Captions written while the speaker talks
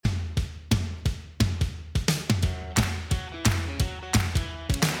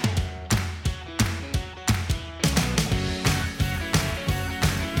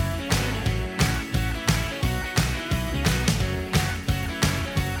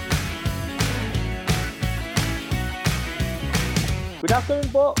Good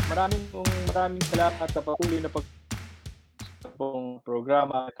afternoon po. Maraming salamat sa patuloy na pong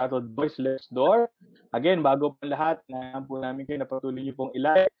programa titled Voice Let's Door. Again, bago po lahat, nanahan po namin kayo na patuloy niyo pong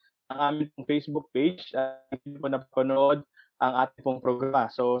i-like ang aming pong Facebook page at hindi po napanood ang ating pong programa.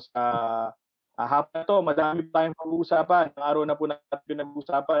 So sa hapon na to, madami pa tayong pag-uusapan. Ang araw na po natin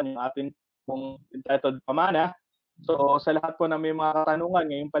pinag-uusapan yung ating pong entitled Pamana. So sa lahat po na may mga katanungan,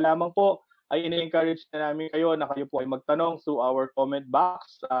 ngayon pa lamang po, ay ina-encourage na namin kayo na kayo po ay magtanong through our comment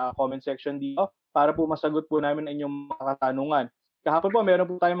box, comment section dito, para po masagot po namin ang inyong mga katanungan. Kahapon po,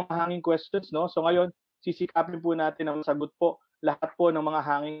 meron po tayong mga hanging questions, no? So ngayon, sisikapin po natin na masagot po lahat po ng mga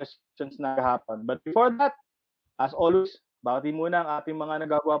hanging questions na kahapon. But before that, as always, bati muna ang ating mga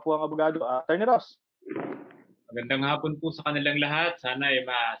nagagawa po ang abogado. Attorney Ross. Magandang hapon po sa kanilang lahat. Sana ay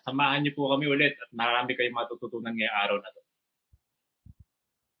masamahan niyo po kami ulit at marami kayong matututunan ngayong araw na to.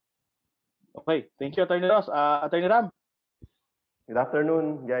 Okay, thank you, Attorney Ross. Attorney Ram. Good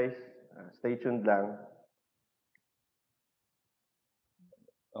afternoon, guys. Stay tuned lang.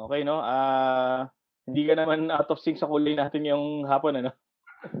 Okay, no? Hindi ka naman out of sync sa kulay natin yung hapon, ano?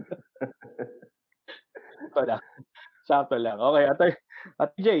 Sakto lang. Okay,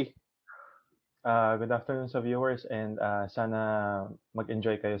 Ate Jay. Good afternoon sa viewers and sana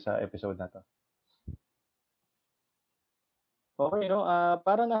mag-enjoy kayo sa episode na to. Okay, no?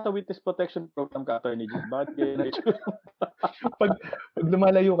 Parang nasa witness protection program ka, Attorney G. Bakit kayo na ito? pag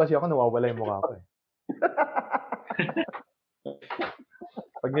lumalayo kasi ako, nawawala yung mukha ko eh.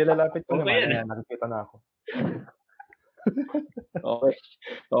 Pag nilalapit ko naman, nakikita na ako. Okay.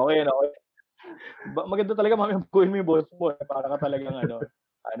 Okay. Maganda talaga mamimukuhin mo yung boss mo. Para ka talagang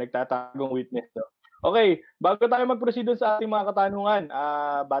nagtatagong witness. No? Okay, bago tayo mag-proceed sa ating mga katanungan,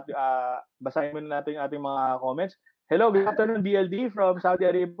 basahin muna natin yung ating mga comments. Hello, good afternoon DLD from Saudi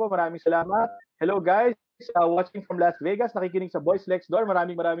Arabia po. Maraming salamat. Hello guys, watching from Las Vegas, nakikinig sa Voice Lex Door.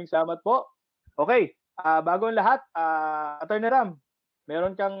 Maraming salamat po. Okay, bago ang lahat, Attorney Ram,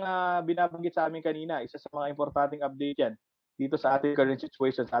 meron kang binabanggit sa amin kanina, isa sa mga importanteng update yan dito sa ating current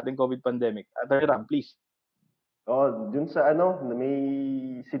situation, sa ating COVID pandemic. Attorney Ram, please. Dun sa may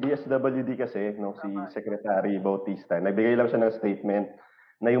CDSWD kasi, si Secretary Bautista, nagbigay lang siya ng statement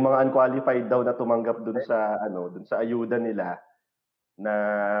na yung mga unqualified daw na tumanggap dun sa ayuda nila na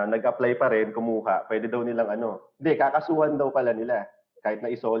nag-apply pa rin, kumuha, pwede daw nilang kakasuhan daw pala nila kahit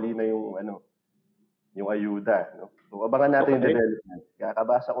na isoli na yung yung ayuda, no? So abangan natin yung development.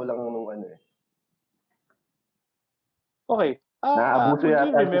 Kakabasa ko lang nung Okay. Naabuso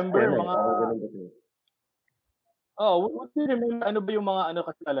yata remember mga would you remember ano ba yung mga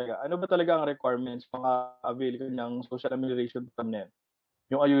kasi talaga? Ano ba talaga ang requirements mga avail ng social amelioration program na yan?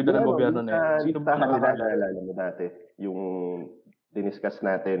 Yung ayuda ng gobyerno na yan. Sino ba naalala mo dati? Yung diniscuss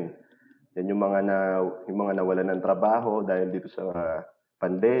natin. Yan yung mga nawalan ng trabaho dahil dito sa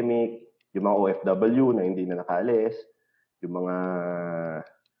pandemic, yung mga OFW na hindi na nakaalis, yung mga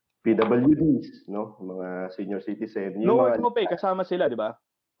PWDs, no? Yung mga senior citizen. No work, no pay, kasama sila, di ba?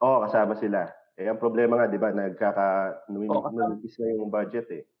 Oo, kasama sila. Ang problema nga, di ba, nunipis na yung budget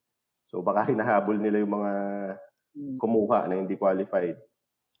eh. So baka hinahabol nila yung mga kumuha na hindi qualified.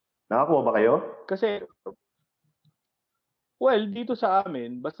 Nakakuha ba kayo? Kasi, dito sa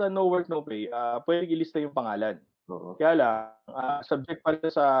amin, basta no work, no pay, pwede ilista yung pangalan. Kaya lang, subject pala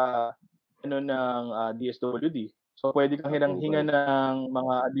sa ng DSWD. So, pwede kang hinga ng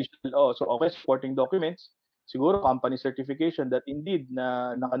mga additional, supporting documents, siguro company certification that indeed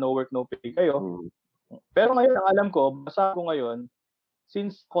na naka no work, no pay kayo. Pero ngayon, ang alam ko, basa ko ngayon,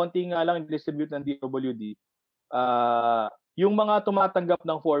 since konti nga lang distribute ng DSWD, yung mga tumatanggap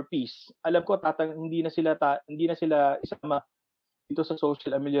ng 4Ps, alam ko hindi na sila isama dito sa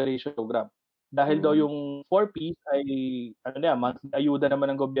social amelioration program. Dahil daw yung 4Ps ay monthly ayuda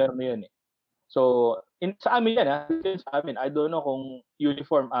naman ng gobyerno 'yan eh. So, sa amin yan sa amin. I don't know kung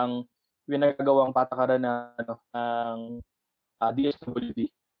uniform ang pinagagawang patakaran ng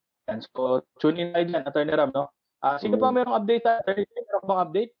DSWD. And so, tune in tayo dyan, Attorney Ram, no? Sino pa mayroong update? Attorney, mayroong bang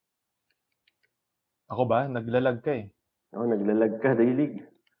update? Ako ba? Naglalag ka eh. Naglalag ka, daily.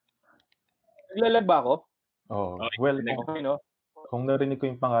 Naglalag ba ako? Okay, no? Kung narinig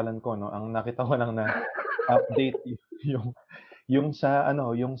ko yung pangalan ko, no, ang nakita ko lang na update yung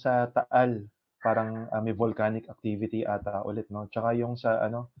sa Taal, parang may volcanic activity ata ulit, no? Tsaka yung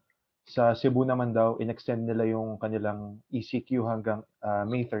sa Cebu naman daw, in-extend nila yung kanilang ECQ hanggang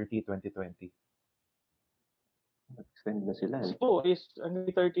May 30, 2020. Extend na sila. Cebu is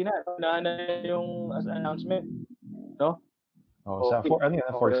May 30 na. Unahan na yung announcement, no? For Cebu.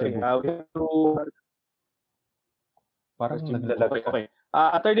 Parang naglalag. Okay.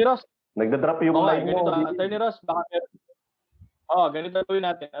 Attorney Ross. Nagda-drop yung line mo. Attorney Ross, baka meron. Ganito gawin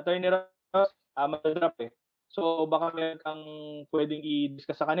natin. Attorney Ross, magda-drop eh. So baka meron kang pwedeng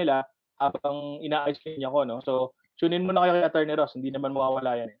i-discuss sa kanila habang inaayos niya ko, no? So tunein mo na kayo kay Attorney Ross, hindi naman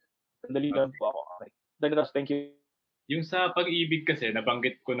mawawala yan eh. Sandali lang po ako. Okay. Attorney Ross, thank you. Yung sa pag-ibig kasi,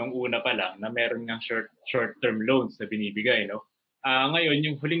 nabanggit ko nung una pa lang na meron ng short-term loans na binibigay, no? Ngayon,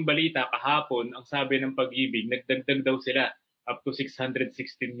 yung huling balita kahapon, ang sabi ng pag-ibig, nagdagdag daw sila up to 616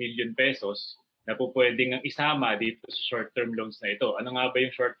 million pesos na po pwedeng isama dito sa short-term loans na ito. Ano nga ba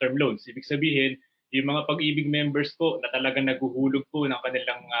yung short-term loans? Ibig sabihin, yung mga pag-ibig members po na talagang naguhulog po ng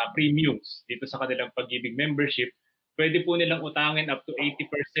kanilang premiums dito sa kanilang pag-ibig membership, pwede po nilang utangin up to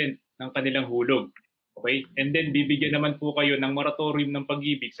 80% ng kanilang hulog. Okay? And then bibigyan naman po kayo ng moratorium ng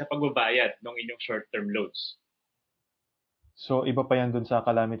pag-ibig sa pagbabayad ng inyong short-term loans. So iba pa yan dun sa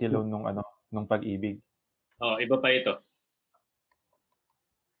calamity loan nung pag-ibig. Iba pa ito.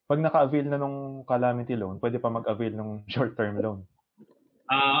 Pag naka-avail na nung calamity loan, pwede pa mag-avail ng short-term loan.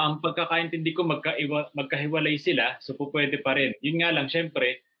 Ang pagkakaintindi ko magkahiwalay sila, so po pwede pa rin. Yun nga lang,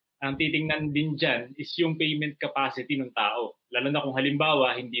 syempre, ang titingnan din dyan is yung payment capacity ng tao. Lalo na kung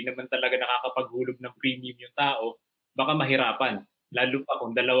halimbawa, hindi naman talaga nakakapaghulog ng premium yung tao, baka mahirapan. Lalo pa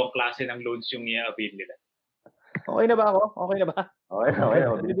kung dalawang klase ng loans yung i-avail nila. Okay na ba ako? Okay na ba? Okay.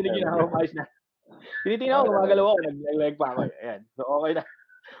 Dinidilig na ako, ayos na. Tinitingnan ako, gumagalaw ako, nag-lag pa ako. Ayan. So okay na.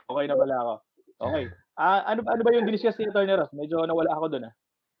 Okay na pala ako. Okay. Ano ba yung diniscuss ni Attorney Ross? Medyo nawala ako doon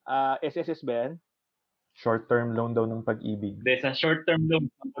SSS ba yan? Short-term loan daw ng pag-ibig. There's a short-term loan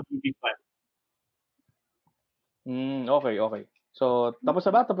ng pag-ibig fund. Okay. So, tapos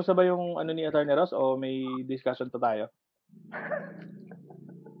na ba yung ano ni Attorney Ross o may discussion pa tayo?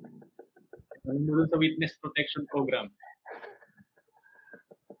 Ano sa witness protection program?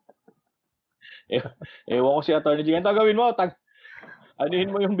 Ewan ko si Attorney G. Ganito gawin mo,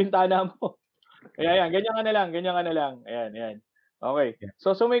 anuhin mo yung bintana mo. Ayan, ganyan ka na lang. Ayan. Okay.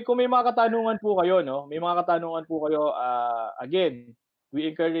 So kung may mga katanungan po kayo, no? May mga katanungan po kayo, again, we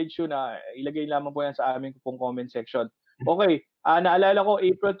encourage you na ilagay lamang po yan sa aming pong comment section. Okay, naalala ko,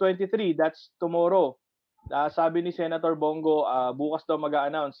 April 23, that's tomorrow. Sabi ni Senator Bongo, bukas daw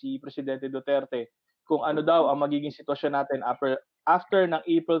mag-a-announce si Presidente Duterte kung ano daw ang magiging sitwasyon natin after ng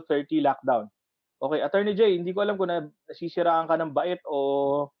April 30 lockdown. Okay, Attorney J, hindi ko alam kung nasisiraan ka ng bait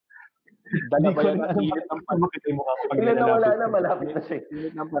o dala ba yan at init ng panahon. Wala na, malapit na siya.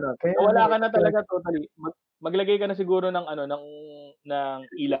 Init ng panahon. Wala ka na talaga totally. Maglagay ka na siguro ng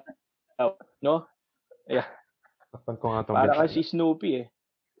ilaw, no? Yeah. Para ka si Snoopy eh.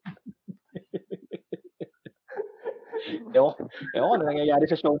 Ewan ko na nangyayari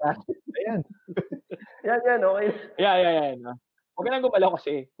sa show natin. Ayan. Yan, okay. Yan. Huwag ka nang gumalaw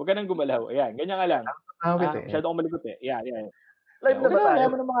kasi. Ayan, ganyan ka lang. Masyado akong malikot eh. Yan. Live na ba tayo? Ayaw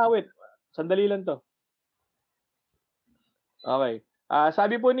mo na makawit. Sandali lang to. Okay.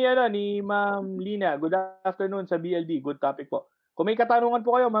 Sabi po ni Ma'am Lina, good afternoon sa BLD. Good topic po. Kung may katanungan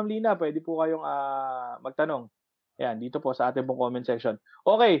po kayo, Ma'am Lina, pwede po kayong magtanong. Yan, dito po sa ating pong comment section.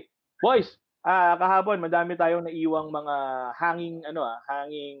 Okay, boys, kahapon madami tayong naiwang mga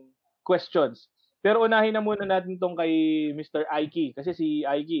hanging questions. Pero unahin na muna natin tong kay Mr. Aiki kasi si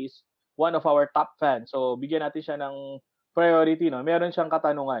Aiki is one of our top fans. So bigyan natin siya ng priority, no. Meron siyang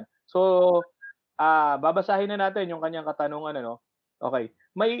katanungan. So babasahin na natin yung kanyang katanungan, ano. Okay.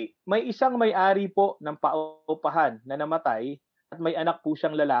 May isang may-ari po ng paupahan na namatay at may anak po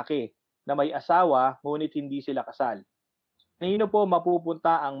siyang lalaki na may asawa ngunit hindi sila kasal. Kanino po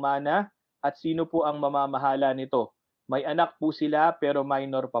mapupunta ang mana at sino po ang mamamahala nito? May anak po sila pero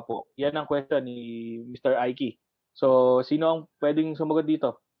minor pa po. Yan ang question ni Mr. Aiki. So, sino ang pwedeng sumagot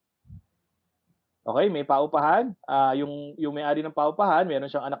dito? Okay, may paupahan. Yung may-ari ng paupahan,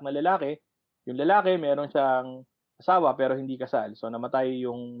 meron siyang anak na lalaki. Yung lalaki, meron siyang asawa pero hindi kasal. So, namatay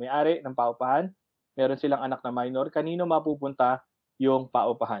yung may-ari ng paupahan. Meron silang anak na minor. Kanino mapupunta yung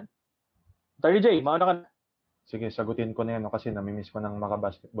paupahan? Attorney J, mauna ka na. Sige, sagutin ko na yan kasi namimiss ko ng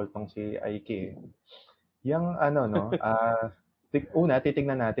makabasketball tong si Aiki. Yung una,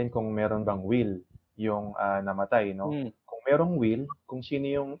 titignan natin kung meron bang will yung namatay, no? Kung merong will, kung sino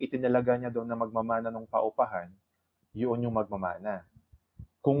yung itinalaga niya doon na magmamana ng paupahan, yun yung magmamana.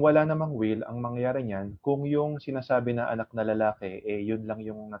 Kung wala namang will, ang mangyayari niyan, kung yung sinasabi na anak na lalaki, yun lang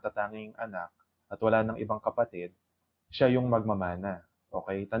yung natatanging anak at wala nang ibang kapatid, siya yung magmamana.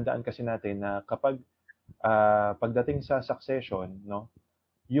 Okay? Tandaan kasi natin na kapag pagdating sa succession, no,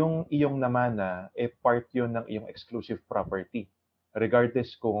 yung iyong namana, part yun ng iyong exclusive property.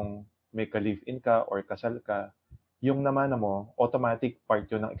 Regardless kung may ka-live-in ka or kasal ka, yung namana mo, automatic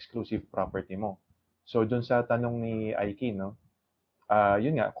part yun ng exclusive property mo. So, dun sa tanong ni Aiki, no,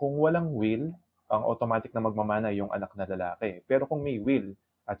 yun nga, kung walang will, ang automatic na magmamana yung anak na lalaki. Pero kung may will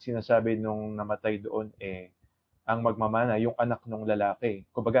at sinasabi nung namatay doon ang magmamana yung anak ng lalaki.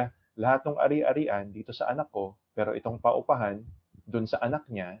 Kumbaga, lahat ng ari-arian dito sa anak ko, pero itong paupahan doon sa anak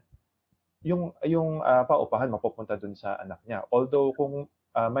niya, yung paupahan mapupunta doon sa anak niya. Although kung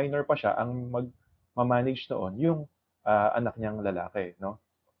minor pa siya, ang magmamanage noon yung anak niyang lalaki, no?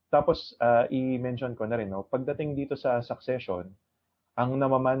 Tapos i-mention ko na rin, no, pagdating dito sa succession, ang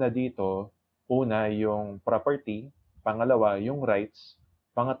namamana dito, una yung property, pangalawa yung rights,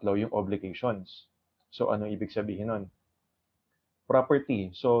 pangatlo yung obligations. So ano ibig sabihin nun?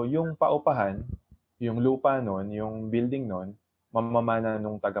 Property. So yung paupahan, yung lupa nun, yung building nun, mamamana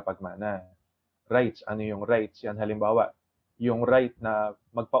nung tagapagmana. Rights. Ano yung rights? Yan halimbawa, yung right na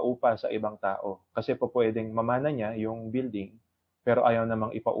magpaupa sa ibang tao. Kasi po pwedeng mamana niya yung building, pero ayaw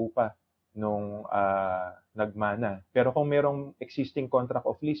namang ipaupa nung nagmana. Pero kung merong existing contract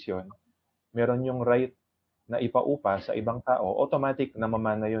of lease yun, meron yung right na ipaupa sa ibang tao, automatic na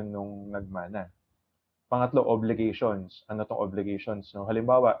mamana yun nung nagmana. Pangatlo, obligations. Ano tong obligations? No?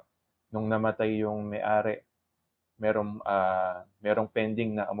 Halimbawa, nung namatay yung may-ari, merong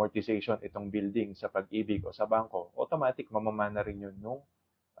pending na amortization itong building sa Pag-ibig o sa bangko, automatic mamamana rin yun nung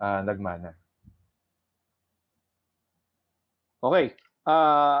nagmana. Okay.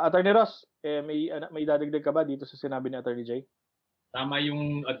 Attorney Ross, may dadagdag ka ba dito sa sinabi ni Attorney Jay? Tama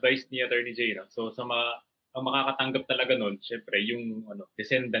yung advice ni Attorney Jay, no? So ang makakatanggap talaga nun, syempre yung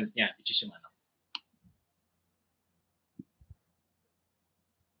descendant niya, which is yung anak.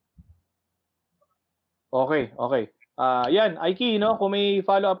 Okay. Yan, Aiki, no? Kung may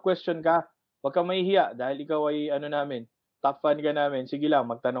follow-up question ka, huwag kang mahihiya dahil ikaw ay top fan ka namin. Sige lang,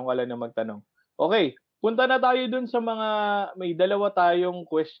 magtanong ka lang na magtanong. Okay, punta na tayo dun sa may dalawa tayong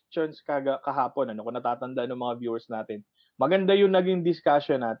questions kahapon, kung natatanda ng mga viewers natin. Maganda yung naging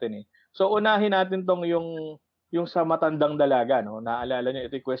discussion natin eh. So unahin natin tong yung sa matandang dalaga, no? Naalala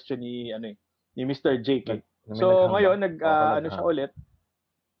niyo ito yung question ni Mr. Jake. Eh. So ngayon siya ulit.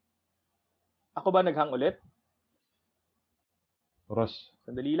 Ako ba naghang ulit? Ross.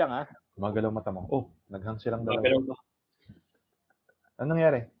 Sandali lang ha. Magalaw mata mo. Oh, naghang silang dalawa. Magalaw ba? Anong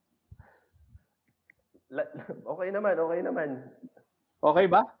nangyari? Okay naman. Okay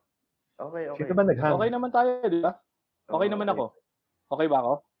ba? Okay. Sino ba naghang? Okay naman tayo, di ba? Okay naman ako. Okay ba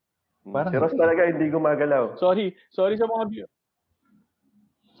ako? Parang si Ross talaga hindi gumagalaw. Sorry sa mga viewers.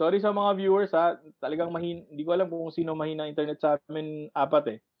 Sorry sa mga viewers ha. Talagang hindi ko alam kung sino mahina internet sa amin,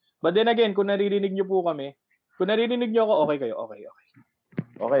 apat eh. But then again, kung naririnig niyo po kami, kung naririnig niyo ako, okay kayo. Okay.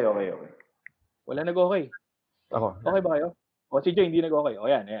 Okay. Wala nag-okay. Ako. Okay ba kayo? O si Jay, hindi nag-okay. O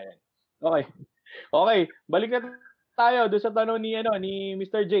yan. Okay, balik na tayo doon sa tanong ni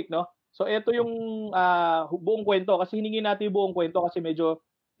Mr. Jake, no? So ito yung buong kwento kasi hiningi natin yung buong kwento kasi medyo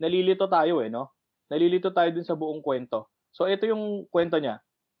nalilito tayo no? Nalilito tayo dun sa buong kwento. So ito yung kwento niya.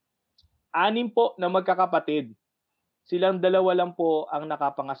 6 po na magkakapatid. Silang 2 lang po ang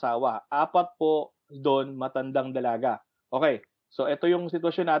nakapangasawa. 4 po doon matandang dalaga. Okay. So ito yung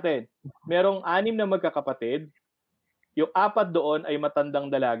sitwasyon natin. Merong 6 na magkakapatid. Yung 4 doon ay matandang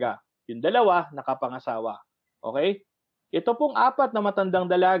dalaga. Yung 2 nakapangasawa. Okay? Ito pong 4 na matandang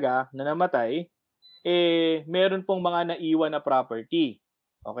dalaga na namatay, meron pong mga naiwan na property.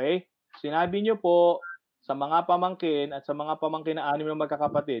 Okay? Sinabi niyo po sa mga pamangkin at sa mga pamangkin na 6 na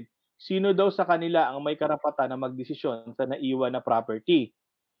magkakapatid, sino daw sa kanila ang may karapatan na magdesisyon sa naiwan na property?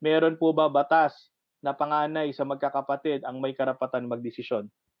 Meron po ba batas na panganay sa magkakapatid ang may karapatan magdesisyon?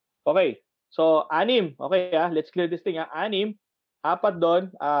 Okay. So, 6. Okay let's clear this thing 6. 4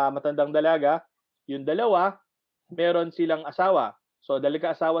 doon, matandang dalaga. Yung 2, meron silang asawa. So,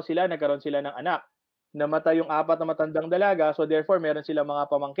 asawa sila, nagkaroon sila ng anak. Namatay yung 4 na matandang dalaga, so therefore, meron silang mga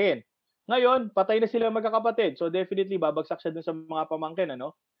pamangkin. Ngayon, patay na sila magkakapatid. So, definitely, babagsak siya dun sa mga pamangkin,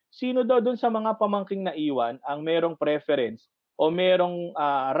 Sino daw dun sa mga pamangking naiwan ang merong preference o merong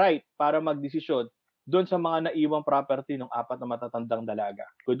right para magdesisyon dun sa mga naiwang property ng 4 na matatandang dalaga?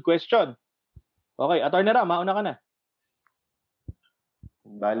 Good question. Okay, Attorney Ram, mauna ka na.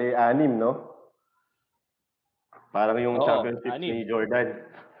 Bale, 6, no? Parang yung championship 6. ni Jordan.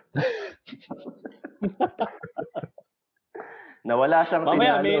 Nawala siyang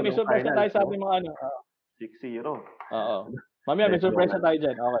mamaya, tinalo. may surprise na tayo sa ating mga 6-0. Oo. Mamaya, may surprise na tayo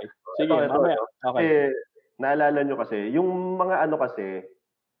dyan. Okay. Sige, mamaya. Okay. Naalala nyo kasi, yung mga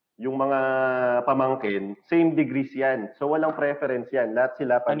yung mga pamangkin, same degrees yan. So, walang preference yan. Lahat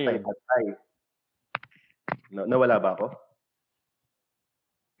sila pantay-pantay. Nawala ba ako?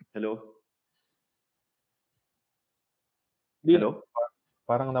 Hello? Hello?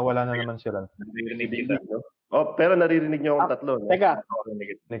 Parang nawala na naman sila. Naririnig kita. Oh, pero naririnig niyo akong tatlo. No? Teka.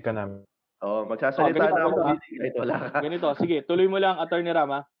 Narinig ka namin. Magsasalita ganito, na ako ganito, kahit wala ka. Ganito, sige, tuloy mo lang, Attorney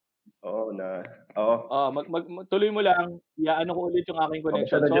Ram, ha? Oo. Tuloy mo lang, iaano ko ulit yung aking Basta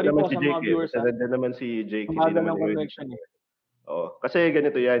connection. nandiyan Sorry naman po si sa mga Jake, viewers, Basta ha. nandiyan naman si Jake, hindi Umaga naman ng yung connection, eh. Kasi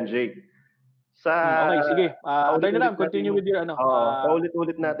ganito yan, Jake. Sa Okay, sige. Attorney paulit-ulit Ram, continue with your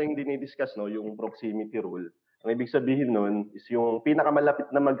paulit-ulit nating dinidiscuss, no, yung proximity rule. Ang ibig sabihin nun is yung pinakamalapit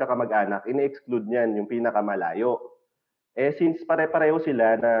na magkakamag-anak, ini-exclude niyan yung pinakamalayo. Since pare-pareho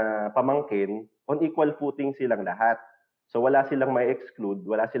sila na pamangkin, on equal footing silang lahat. So wala silang may exclude,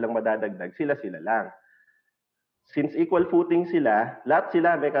 wala silang madadagdag, sila-sila lang. Since equal footing sila, lahat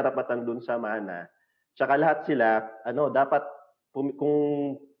sila may karapatan dun sa mana. Tsaka lahat sila, dapat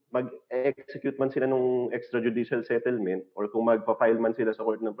kung mag-execute man sila ng extrajudicial settlement or kung magpa-file man sila sa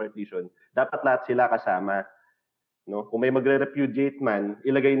court ng partition, dapat lahat sila kasama. No? Kung may magre-repudiate man,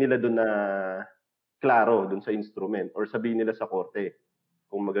 ilagay nila dun na klaro dun sa instrument or sabihin nila sa korte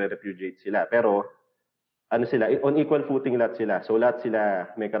kung magre-repudiate sila. Pero sila, on equal footing lahat sila. So lahat sila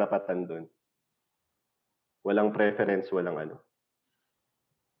may karapatan dun. Walang preference, walang ano.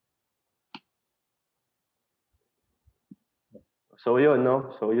 So yun,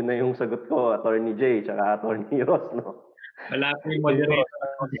 no? So yun na yung sagot ko, Attorney Jay, tsaka Attorney Ross, no? Wala ko yung moderator.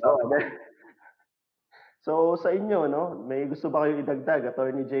 So sa inyo, no? May gusto ba kayong idagdag,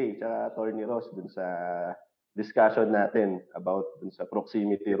 Attorney Jay, tsaka Attorney Ross, dun sa discussion natin about dun sa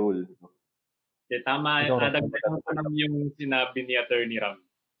proximity rule? Tama, dagdagan ko lang yung sinabi ni Attorney Ram.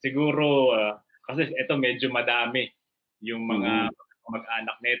 Siguro, kasi ito medyo madami yung mga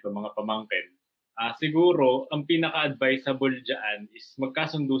mag-anak nito, mga pamangkin. Siguro, ang pinaka-advisable dyan is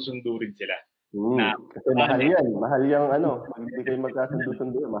magkasundo-sundo rin sila. Kasi mahal yan. Mahal yung hindi kayo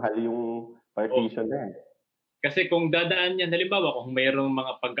magkasundo-sundo, mahal yung partition na yan. Kasi kung dadaan yan, halimbawa kung mayroong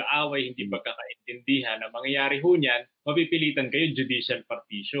mga pag-aaway, hindi pagkakaintindihan, ang mangyayari ho niyan, mapipilitan kayo judicial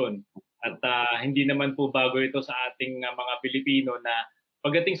partition. At hindi naman po bago ito sa ating mga Pilipino na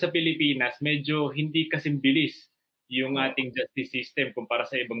pagdating sa Pilipinas, medyo hindi kasing bilis yung ating justice system kumpara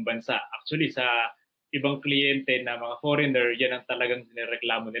sa ibang bansa. Actually, sa ibang kliyente na mga foreigner, yan ang talagang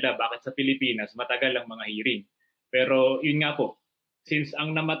nireklamo nila. Bakit sa Pilipinas, matagal ang mga hearing. Pero yun nga po, since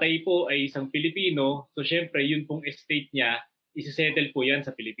ang namatay po ay isang Pilipino, so syempre yun pong estate niya, isisettle po yan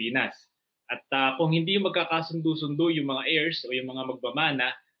sa Pilipinas. At kung hindi magkakasundo-sundo yung mga heirs o yung mga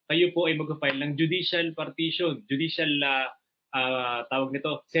magmamana, kayo po ay mag-file ng judicial partition, judicial tawag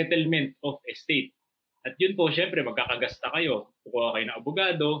nito, settlement of estate. At yun po, syempre magkakagasta kayo, kukuha kayo ng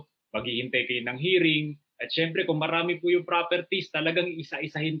abogado, maghihintay kayo ng hearing, at syempre kung marami po yung properties, talagang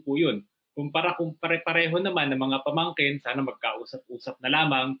isa-isahin po yun. Kung pare-pareho naman ng mga pamangkin, sana magkausap-usap na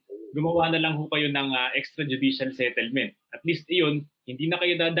lamang, gumawa na lang ho kayo ng extrajudicial settlement. At least iyon, hindi na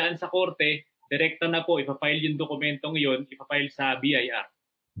kayo dadaan sa korte, direkta na po, ipafile yung dokumentong iyon, ipafile sa BIR.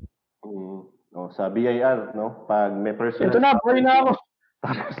 Sa BIR, no? Pag may personal... Ito na, buhay na ako.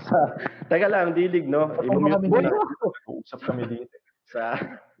 Teka lang, dilig, no? Usap kami dito.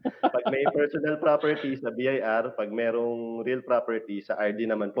 Pag may personal property sa BIR, pag merong real property sa RD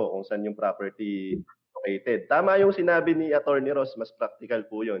naman po kung saan yung property located. Tama yung sinabi ni Attorney Ross, mas practical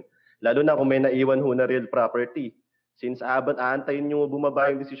po yun. Lalo na kung may naiwan ho na real property. Since aantayin nyo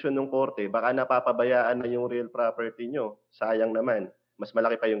bumaba yung desisyon ng korte, baka napapabayaan na yung real property nyo. Sayang naman. Mas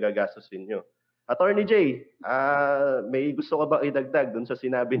malaki pa yung gagastusin nyo. Attorney Jay, may gusto ka ba idagdag dun sa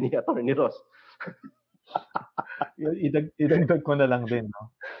sinabi ni Attorney Ross? Idagdag ko na lang din,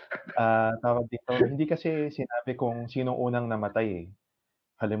 no? Tawag dito, hindi kasi sinabi kung sinong unang namatay eh.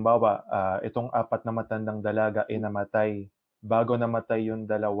 Halimbawa, itong 4 na matandang dalaga ay namatay bago namatay yung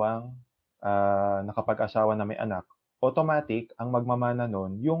dalawang nakapag-asawa na may anak. Automatic, ang magmamana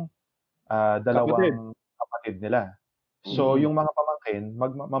nun, yung dalawang kapatid nila. So, yung mga pamangkin,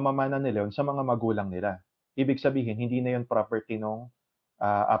 mamamana nila yun sa mga magulang nila. Ibig sabihin, hindi na yun property ng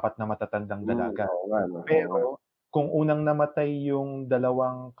 4 na matatandang dalaga. Pero, kung unang namatay yung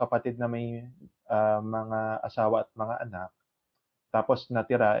dalawang kapatid na may mga asawa at mga anak, tapos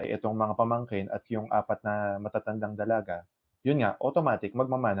natira itong mga pamangkin at yung 4 na matatandang dalaga, yun nga, automatic,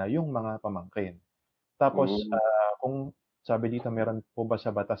 magmamana yung mga pamangkin. Tapos, kung sabi dito, meron po ba sa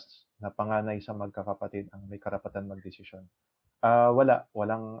batas na panganay sa magkakapatid ang may karapatan magdesisyon?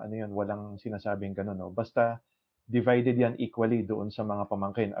 Walang sinasabing ganun, no? Basta divided yan equally doon sa mga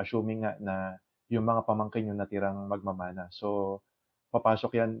pamangkin, assuming nga na yung mga pamangkin yung natirang magmamana. So,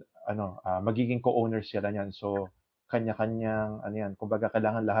 papasok yan, magiging co-owners sila niyan. So, kanya-kanyang, kumbaga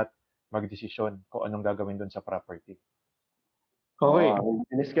kailangan lahat magdesisyon kung anong gagawin doon sa property. Okay.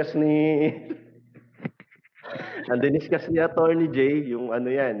 Diniscuss ni Attorney Jay yung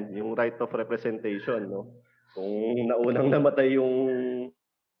yung right of representation, no? Kung naunang namatay yung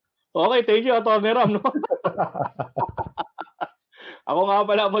Okay, thank you, Atty. Ram, 'no? Ako nga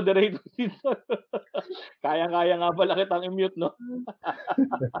pala ang moderator dito. Kayang-kaya nga pala kitang i-mute, 'no?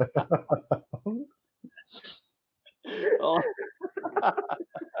 Oo.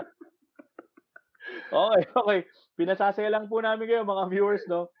 Okay. Pinasasaya lang po namin kayo mga viewers,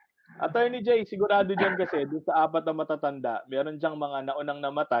 'no? Attorney Jay, sigurado diyan kasi do'n sa 4 na matatanda, meron diyang mga naunang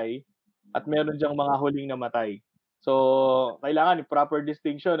namatay at meron diyang mga huling namatay. So, kailangan proper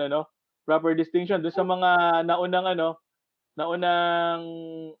distinction, ano? Proper distinction do'n sa mga naunang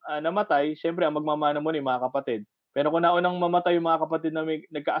namatay, siyempre ang magmamana muna yung mga kapatid. Pero kung naunang mamatay yung mga kapatid na may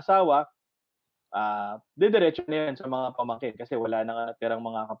nagkaasawa, didiretso na yan sa mga pamangkin kasi wala na nga natirang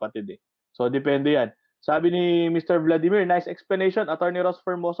mga kapatid, eh. So, depende yan. Sabi ni Mr. Vladimir, nice explanation, Attorney Ross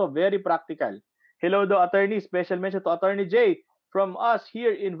Formoso, very practical. Hello daw, Attorney. Special mention to Attorney J from us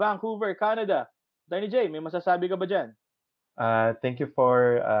here in Vancouver, Canada. Attorney J, may masasabi ka ba dyan? Thank you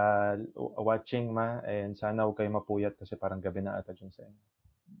for watching, Ma, and sana huwag kayo mapuyat kasi parang gabi na ata dyan sa inyo.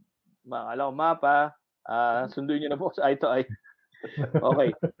 Alam ko, mapa. Sunduin niyo na po sa eye to eye. Okay.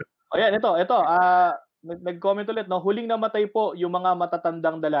 O yan, ito. Nag-comment ulit, no? Huling namatay po yung mga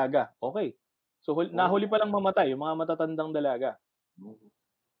matatandang dalaga. Okay. So, nahuli pa lang mamatay yung mga matatandang dalaga.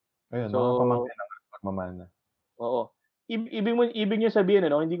 Ayun, So, mga pamangkin ang magmamana. Oo. Ibig niyo sabihin,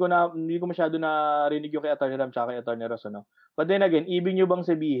 ano, hindi ko masyado narinig yung kay Atty. Ram tsaka kay Atty. Ross, ano. But then again, ibig niyo bang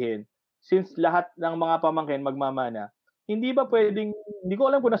sabihin, since lahat ng mga pamangkin magmamana, hindi ba pwedeng, hindi ko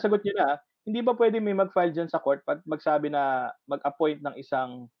alam kung nasagot niyo na, hindi ba pwedeng may mag-file dyan sa court at magsabi na mag-appoint ng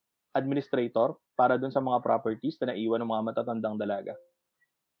isang administrator para dun sa mga properties na naiwan ng mga matatandang dalaga?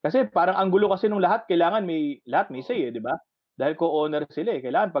 Kasi parang ang gulo kasi nung lahat, kailangan lahat may say, di ba? Dahil co-owner sila, eh.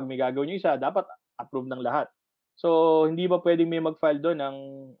 Kailangan pag may gagawin yung isa, dapat approve ng lahat. So, hindi ba pwedeng may mag-file doon ng,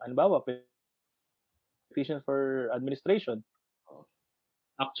 halimbawa, petition for administration?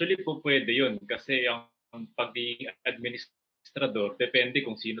 Actually po pwede yun kasi ang pagiging administrador depende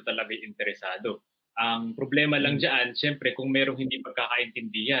kung sino talaga yung interesado. Ang problema lang dyan, syempre kung merong hindi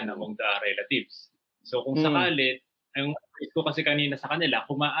pagkakaintindihan among the relatives. So kung sakali, ang advice ko kasi kanina sa kanila,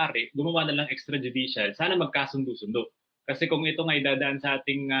 kung maaari, gumawa na lang extrajudicial, sana magkasundo-sundo. Kasi kung ito nga idadaan sa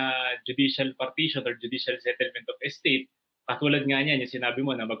ating judicial partition or judicial settlement of estate, katulad nga niyan, yung sinabi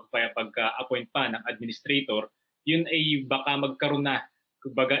mo na pagka-appoint pa ng administrator, yun ay baka magkaroon na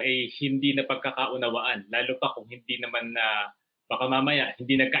kumbaga ay hindi na pagkakaunawaan, lalo pa kung hindi naman na baka mamaya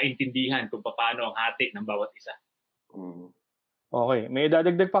hindi nagkaintindihan kung paano ang hati ng bawat isa. Okay. May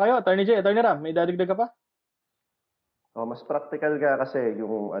dadagdag pa kayo, Attorney J, Attorney Ram, may dadagdag ka pa? Mas practical ka kasi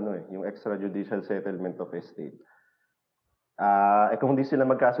yung extrajudicial settlement of estate. Kung hindi sila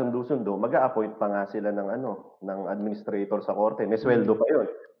magkasundo-sundo, mag-a-appoint pa nga sila ng administrator sa korte. May sweldo pa 'yon,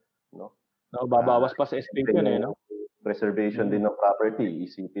 no? No, babawas pa sa estate yun, eh, no? Preservation din ng property,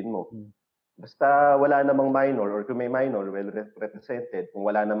 isipin mo. Basta wala namang minor or kung may minor, well represented. Kung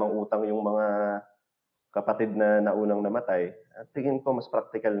wala namang utang yung mga kapatid na naunang namatay, tingin ko mas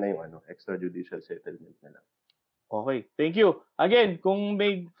practical na yung extrajudicial settlement na lang. Okay. Thank you. Again, kung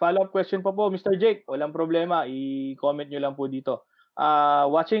may follow-up question pa po, Mr. Jake, walang problema. I-comment nyo lang po dito.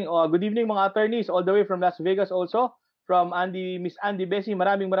 Watching, good evening mga attorneys all the way from Las Vegas also. From Miss Andy Bessie,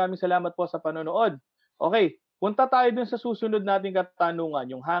 maraming salamat po sa panonood. Okay, punta tayo dun sa susunod nating katanungan,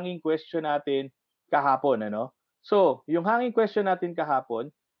 yung hanging question natin kahapon, ano? So, yung hanging question natin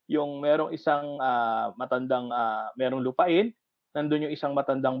kahapon, yung merong isang merong lupain, nandun yung isang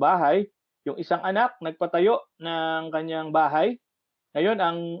matandang bahay, yung isang anak nagpatayo ng kanyang bahay. Ngayon,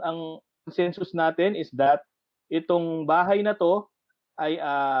 ang consensus natin is that itong bahay na to ay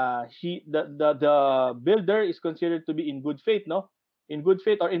the builder is considered to be in good faith, no? In good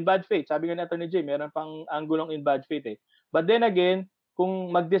faith or in bad faith. Sabi nga ni Atty. J, meron pang anggulong in bad faith, eh. But then again, kung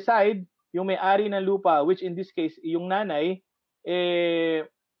mag-decide yung may-ari ng lupa, which in this case, yung nanay,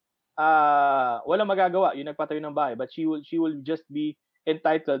 walang magagawa, yung nagpatayo ng bahay, but she will just be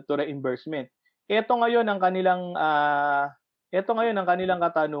entitled to reimbursement. Ito ngayon ang kanilang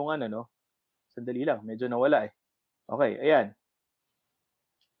katanungan, ano? Sandali lang, medyo nawala, eh. Okay, ayan.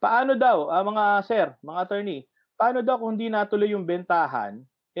 Paano daw, mga sir, mga attorney, paano daw kung hindi natuloy yung bentahan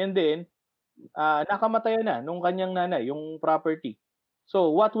and then nakamatayan na nung kanyang nanay, yung property?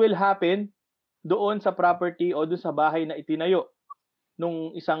 So, what will happen doon sa property o doon sa bahay na itinayo nung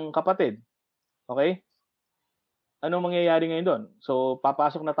isang kapatid? Okay? Anong mangyayari ngayon doon? So,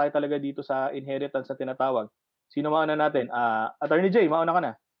 papasok na tayo talaga dito sa inheritance na tinatawag. Sino mauna natin? Attorney J, mauna ka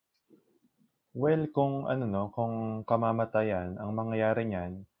na. Well, kung kung kamamatayan, ang mangyayari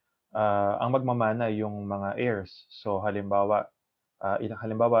niyan, ang magmamana yung mga heirs. So halimbawa,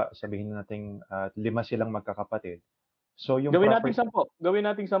 sabihin natin 5 silang magkakapatid. So yung Gawin nating property 10. Gawin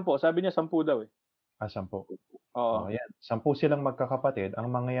nating 10. Sabi niya 10 daw, eh. 10. Oo. Oh, yan. 10 silang magkakapatid. Ang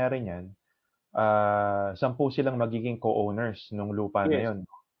mangyayari niyan, 10 silang magiging co-owners nung lupa na Yes. yon.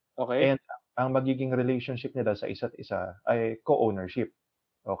 Okay? And ang magiging relationship nila sa isa't isa ay co-ownership.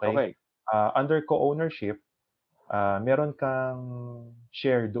 Okay? Okay. Under co-ownership, meron kang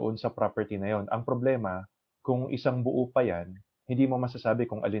share doon sa property na yon. Ang problema, kung isang buo pa yan, hindi mo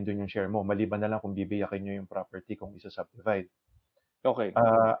masasabi kung alin doon yung share mo, maliban na lang kung bibiyakin nyo yung property kung isa-subdivide. Okay.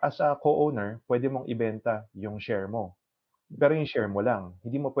 As a co-owner, pwede mong ibenta yung share mo. Pero yung share mo lang.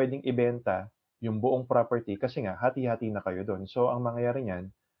 Hindi mo pwedeng ibenta yung buong property kasi nga, hati-hati na kayo doon. So, ang mangyayari niyan,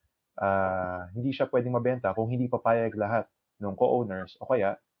 hindi siya pwedeng mabenta kung hindi papayag lahat ng co-owners o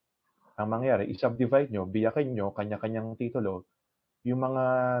kaya, ang mangyayari, i-subdivide nyo, biyakin nyo, kanya-kanyang titulo. Yung mga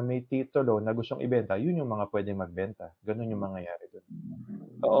may titulo na gustong ibenta, yun yung mga pwedeng magbenta. Ganun yung mangyayari doon.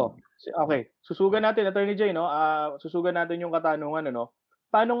 Oo. Okay. Susugan natin, Attorney Jay, no? Susugan natin yung katanungan, ano?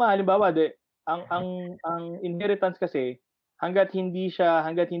 Paano nga halimbawa, ang inheritance kasi hangga't hindi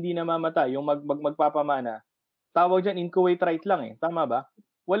namamatay yung magpapamana, tawag diyan inchoate right lang, eh. Tama ba?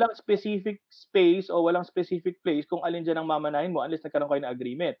 Walang specific space o walang specific place kung alin diyan ang mamanahin mo unless nagkaroon kayo ng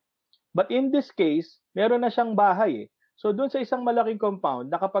agreement. But in this case, meron na siyang bahay, eh. So doon sa isang malaking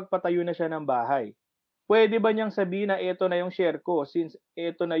compound, nakapagpatayo na siya ng bahay. Pwede ba niyang sabihin na eto na yung share ko since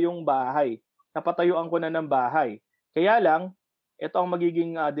eto na yung bahay, napatayuan ko na ng bahay. Kaya lang, eto ang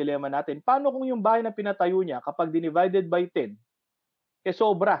magiging dilemma natin. Paano kung yung bahay na pinatayo niya kapag divided by 10,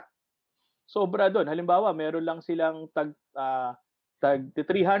 sobra. Sobra doon. Halimbawa, meron lang silang tag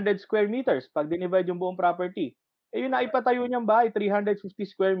 300 square meters pag dinivide yung buong property. Yung naipatayo niyang bahay, 350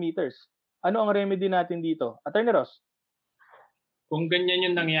 square meters. Ano ang remedy natin dito? Attorney Ross? Kung ganyan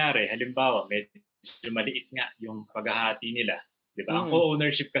yung nangyari, halimbawa, medyo maliit nga yung paghahati nila. Di ba? Ang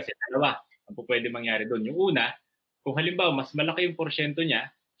co-ownership kasi dalawa ang pwede mangyari doon. Yung una, kung halimbawa mas malaki yung porsyento niya,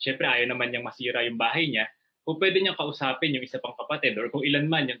 syempre ayaw naman niyang masira yung bahay niya, kung pwede niyang kausapin yung isa pang kapatid or kung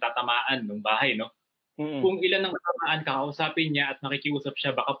ilan man yung tatamaan ng bahay, no? Kung ilan ang tatamaan, kakausapin niya at nakikiusap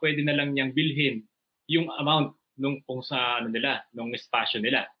siya, baka pwede na lang niyang bilhin yung amount nung kung sa nung espasyo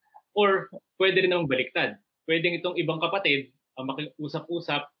nila. Or pwede rin namang baliktad. Pwedeng itong ibang kapatid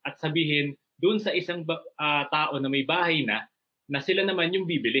makiusap-usap at sabihin doon sa isang tao na may bahay na sila naman yung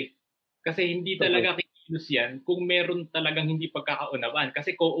bibili. Kasi hindi talaga kikilos yan kung meron talagang hindi pagkakaunawaan.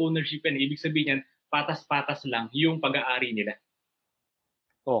 Kasi co-ownership yan. Ibig sabihin yan, patas-patas lang yung pag-aari nila.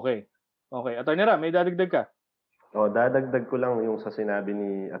 Okay. Okay. Attorney Ram, may dadagdag ka? Dadagdag ko lang yung sa sinabi ni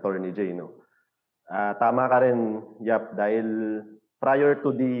Attorney Jay, no? Tama ka rin, Yap, dahil prior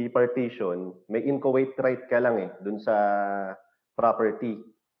to the partition, may inchoate right ka lang dun sa property.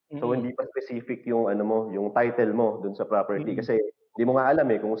 So hindi pa specific yung yung title mo dun sa property kasi hindi mo nga alam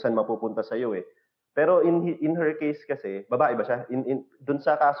kung saan mapupunta sa iyo. Pero in her case kasi, babae ba siya? Dun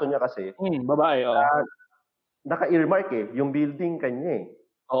sa kaso niya kasi, babae, oo. Naka-earmark yung building kanya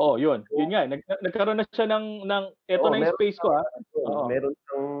Oo, yun. Yun nga, nagkaroon na siya ng eto na yung space ko, ha.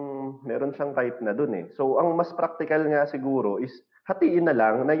 Meron siyang type na dun So ang mas practical nga siguro is hatiin na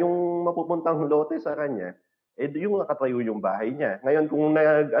lang na yung mapupuntang lote sa kanya yung nakatayo yung bahay niya. Ngayon kung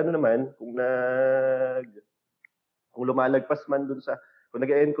kung lumalagpas man dun sa kung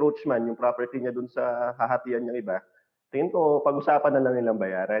nag-encroach man yung property niya dun sa hahatian niyang iba, tingin ko pag-usapan na lang nilang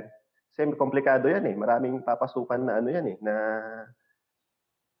bayaran. Kasi komplikado yan Maraming papasukan na na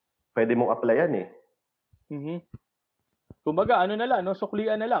pwede mong applyan Kumbaga, na lang, no?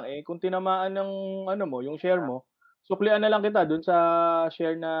 Suklian na lang. Kung tinamaan ng yung share mo, suklian na lang kita dun sa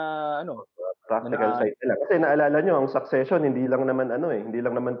share na practical side nila. Kasi naalala nyo, ang succession, hindi lang naman hindi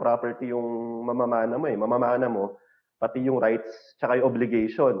lang naman property yung mamamana mo Mamamana mo, pati yung rights, tsaka yung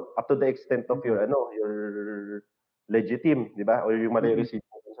obligation, up to the extent of your legitim, di ba? Or yung mare-receive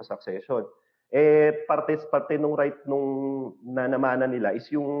sa succession. Parte nung right nung nanamana nila is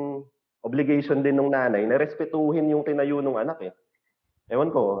yung obligation din ng nanay na respetuhin yung tinayo ng anak Ewan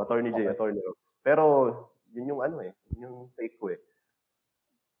ko, Attorney J, Attorney Rob. Pero yun yung yung take ko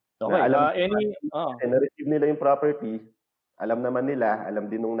Okay. Na-receive nila yung property, alam naman nila, alam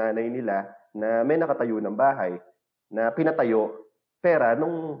din ng nanay nila na may nakatayo ng bahay na pinatayo pera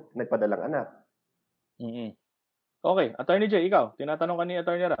nung nagpadalang anak. Okay. Attorney J, ikaw, tinatanong ka ni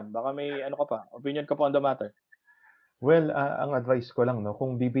Attorney Ram, baka may opinion ka pa on the matter. Well, ang advice ko lang, no,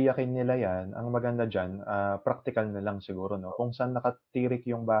 kung bibiyakin nila yan, ang maganda dyan, practical na lang siguro, no, kung saan nakatirik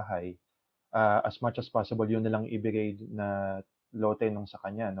yung bahay, as much as possible, yun na lang ibigay na lote nung sa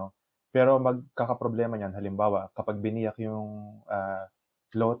kanya, no. Pero magkakaproblema niyan, halimbawa, kapag biniyak yung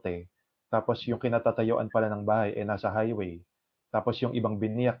lote, tapos yung kinatatayuan pala ng bahay nasa highway, tapos yung ibang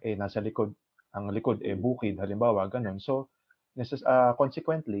biniyak nasa likod ang likod bukid halimbawa gano'n. So,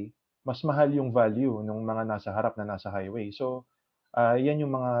 consequently, mas mahal yung value ng mga nasa harap na nasa highway. So, 'yan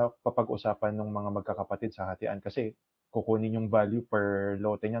yung mga papag-usapan ng mga magkakapatid sa hatian kasi kukunin yung value per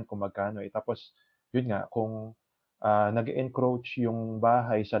lote niyan kung magkano, tapos yun nga kung, nag-e-encroach yung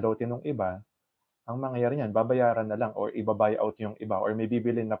bahay sa lote nung iba, ang mangyayari niyan babayaran na lang or iba-buy out yung iba or may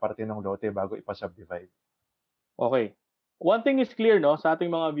bibilhin na parte ng lote bago ipa-subdivide. Okay. One thing is clear 'no, sa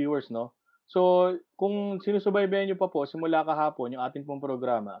ating mga viewers 'no. So, kung sinusubaybayan niyo pa po simula kahapon yung ating pong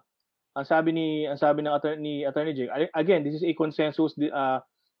programa, ang sabi ng Attorney Jake, again, this is a consensus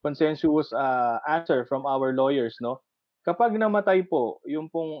answer from our lawyers 'no. Kapag namatay po yung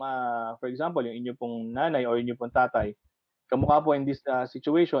pong, for example, yung inyo pong nanay or inyo pong tatay, kamukha po in this,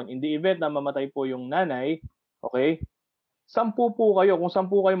 situation, in the event na mamatay po yung nanay, okay, 10 po kayo, kung 10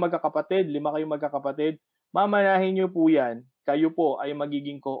 kayong magkakapatid, 5 kayong magkakapatid, mamanahin niyo po 'yan, kayo po ay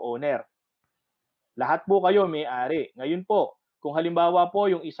magiging co-owner. Lahat po kayo may-ari. Ngayon po, kung halimbawa po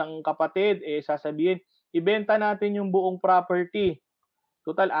yung isang kapatid, sasabihin, ibenta natin yung buong property.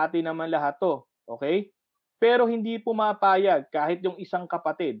 Total atin naman lahat 'to, okay? Pero hindi pumapayag kahit yung isang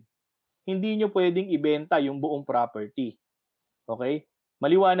kapatid, hindi niyo puwedeng ibenta yung buong property, okay?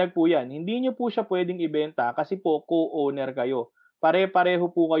 Maliwanag po 'yan. Hindi niyo po siya puwedeng ibenta kasi po co-owner kayo. Pare-pareho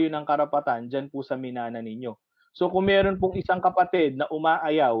po kayo ng karapatan diyan po sa minana ninyo. So kung meron pong isang kapatid na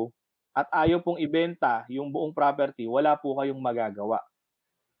umaayaw at ayaw pong ibenta yung buong property, wala po kayong magagawa.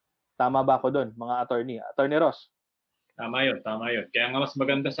 Tama ba ako do'n, mga attorney? Attorney Ross? Tama yun, tama yun. Kaya nga mas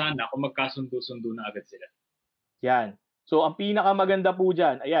maganda sana kung magkasundo-sundo na agad sila. Yan. So ang pinakamaganda po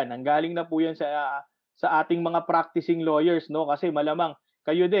diyan, ayan, nanggaling na po 'yan sa ating mga practicing lawyers 'no, kasi malamang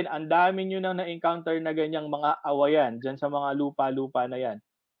kayo din ang dami niyo nang na-encounter na ganyang mga awayan diyan sa mga lupa-lupa na 'yan.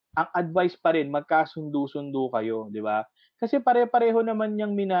 Ang advice pa rin magkasundo-sundo kayo, 'di ba? Kasi pare-pareho naman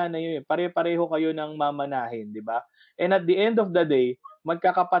niyang minana yun, pare-pareho kayo ng mamanahin, 'di ba? And at the end of the day,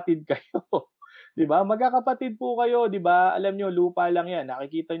 magkakapatid kayo. 'Di ba? Magkakapatid po kayo, 'di ba? Alam niyo lupa lang 'yan.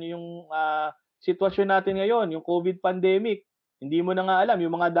 Nakikita niyo yung sitwasyon natin ngayon, yung COVID pandemic. Hindi mo na nga alam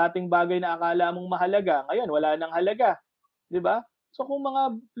yung mga dating bagay na akala mong mahalaga, ngayon wala nang halaga, 'di ba? So kung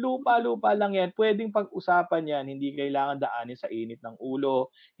mga lupa-lupa lang 'yan, puwedeng pag-usapan 'yan, hindi kailangan daanin sa init ng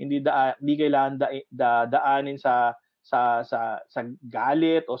ulo, hindi kailangan daanin sa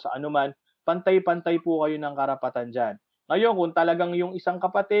galit o sa anuman. Pantay-pantay po kayo ng karapatan diyan. Ngayon kung talagang yung isang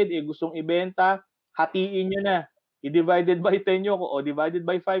kapatid, gustong ibenta, hatiin niyo na. I-divided by 10 niyo o divided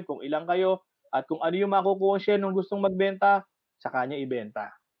by 5 kung ilang kayo at kung ano yung makukuha share nung gustong magbenta, saka niya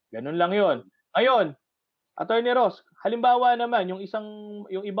ibenta. Gano'n lang 'yon. Ngayon, Attorney Ross, halimbawa naman yung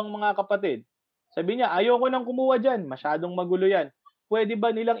ibang mga kapatid, sabi niya, "Ayoko nang kumuha diyan, masyadong magulo 'yan." Puwede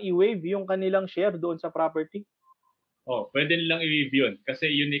ba nilang i-waive yung kanilang share doon sa property? Pwede nilang i-waive yun kasi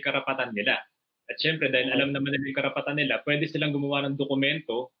yun ay karapatan nila. At syempre, dahil alam naman nila yung karapatan nila, pwede silang gumawa ng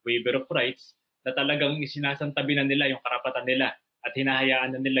dokumento, waiver of rights, na talagang isinasantabi na nila yung karapatan nila at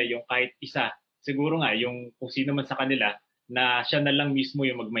hinahayaan na nila yung kahit isa, siguro nga yung kung sino man sa kanila, na siya na lang mismo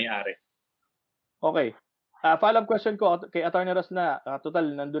yung magmay-ari. Okay. Follow-up question ko kay Attorney Ross na,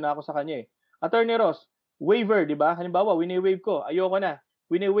 total nandun na ako sa kanya, eh. Attorney Ross, waiver, 'di ba? Halimbawa, wini-waive ko, ayoko na.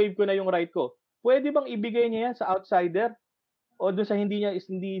 Wini-waive ko na yung right ko. Puwede bang ibigay niya 'yan sa outsider o do'n sa hindi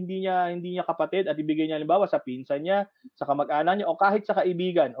niya kapatid at ibigay niya halimbawa sa pinsan niya, sa kamag-anak niya o kahit sa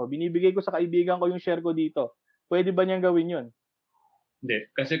kaibigan, "O binibigay ko sa kaibigan ko yung share ko dito." Puwede ba niyang gawin 'yun? Hindi.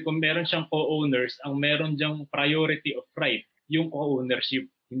 Kasi kung meron siyang co-owners, ang meron diyang priority of right, yung co-ownership,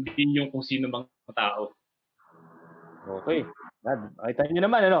 hindi yung kung sino mang tao. Okay. Yan, nakita niyo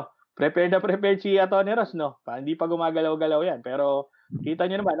naman ano, prepared na prepared si Attorney Ross 'no, hindi pa gumagalaw-galaw 'yan. Pero kita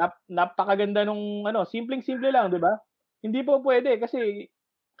niyo naman napakaganda nung ano, simpleng-simple lang, 'di ba? Hindi po puwede kasi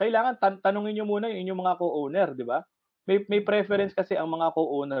kailangan tanungin niyo muna yung inyong mga co-owner, 'di ba? May preference kasi ang mga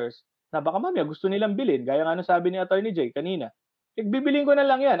co-owners na baka mamaya gusto nilang bilhin, gaya nga ng sabi ni Attorney Jay kanina. Bibilhin ko na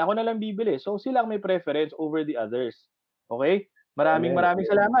lang 'yan, ako na lang bibili. So sila ang may preference over the others. Okay? Maraming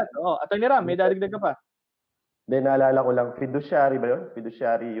salamat. Oo, Attorney Ram, may dadagdag ka pa? Then naalala ko lang, fiduciary ba yun?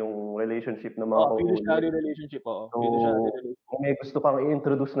 Fiduciary yung relationship ng mga Fiduciary co-owners. relationship, oo. So, Fiduciary relationship. kung may gusto kang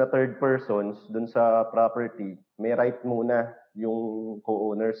i-introduce na third persons dun sa property, may right muna yung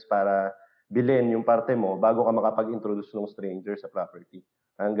co-owners para bilhin yung parte mo bago ka makapag-introduce ng stranger sa property.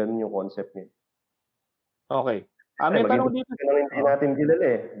 Ang ganun yung concept niya. Okay. Ay, May tanong dito. hindi natin kilala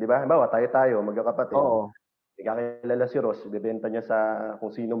eh. Di ba? Halimbawa, tayo, magkakapatid. Oo. Hindi kakilala si Ross, ibebenta niya sa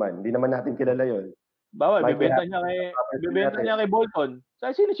kung sino man. Hindi naman natin kilala yon. Bawal, Might bibenta happen niya kay Bolton.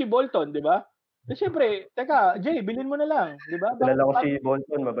 Sino si Bolton, 'di ba? Siyempre, teka, Jay, bilhin mo na lang, 'di ba? Kilala ko si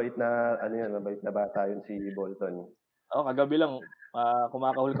Bolton, mabait na bata yun si Bolton. Kagabi lang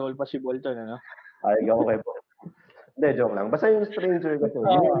Kumakahol-kahol pa si Bolton, ano? Ay, ako kay Bolton. Hindi, joke lang. Basta yung stranger kasi, yun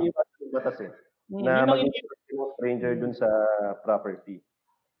yung iniiwas ng batas eh. Na Yun ang maging stranger dun sa property.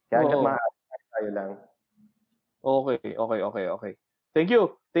 Kaya hanggat Oo. maaari tayo lang. Okay. Thank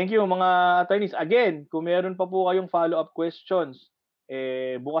you mga attorneys. Again, kung meron pa po kayong follow-up questions,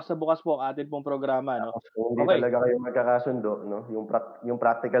 bukas na bukas po ang atin pong programa, no? Kung hindi talaga kayo magkakasundo, no? Yung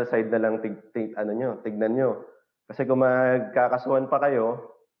practical side na lang tignan nyo. Kasi kung magkakasuhan pa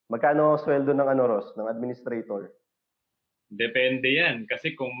kayo, magkano sweldo ng Ross, ng administrator? Depende yan.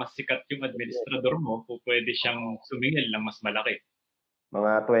 Kasi kung mas sikat yung administrador mo, pwede siyang sumingil ng mas malaki.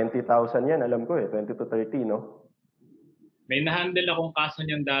 Mga 20,000 yan, alam ko 20 to 30, no? May na-handle akong kaso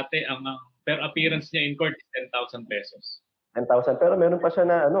niyan dati, ang per appearance niya in court is 10,000 pesos. 10,000, pero meron pa siya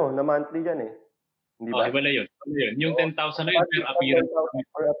na na monthly yan eh. Hindi ba? Wala yun. Yung 10,000 na yun per appearance.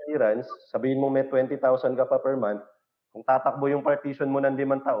 Per appearance, sabihin mo may 20,000 ka pa per month, kung tatakbo yung partition mo ng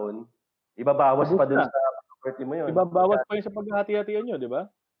 5 taon, ibabawas pa dun sa property mo yun. Ibabawas pa yun sa paghahati-hatian nyo, di ba?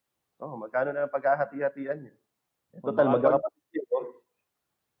 Magkano na ang paghahati-hatian nyo? Total, magkakapatid yun.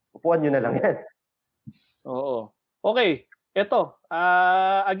 Upuan nyo na lang yan. Oo. Okay. Ito,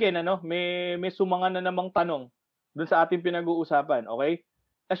 again, may sumangan na namang tanong dun sa ating pinag-uusapan, okay?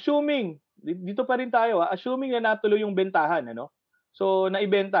 Assuming, dito pa rin tayo, assuming na natuloy yung bentahan, So,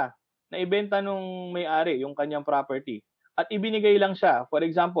 naibenta nung may-ari yung kanyang property at ibinigay lang siya, for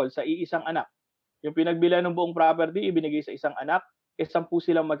example, sa iisang anak. Yung pinagbilan ng buong property, ibinigay sa isang anak, 10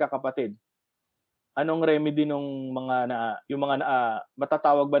 silang magkakapatid. Anong remedy nung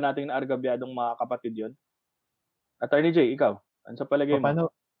matatawag ba nating na argabyadong mga kapatid yon? Attorney J, ikaw, ano sa palagay mo?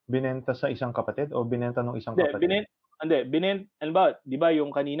 Paano binenta sa isang kapatid o binenta ng isang kapatid? Di ba yung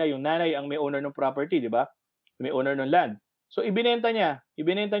kanina, yung nanay ang may owner ng property, di ba? May owner ng land. So, ibinenta niya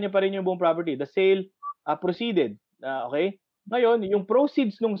pa rin yung buong property. The sale proceeded. Okay? Ngayon, yung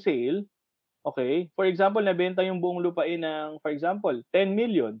proceeds ng sale, okay, for example, nabenta yung buong lupain ng, for example, 10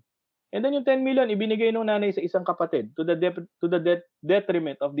 million. And then yung 10 million, ibinigay ng nanay sa isang kapatid to the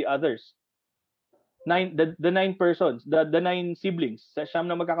detriment of the others. The 9 persons, the 9 siblings, sa siyam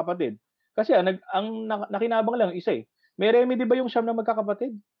na magkakapatid. Kasi ang nakinabang lang isa eh. May remedy ba yung siyam na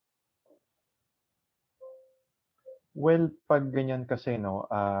magkakapatid? Well, pag ganyan kasi,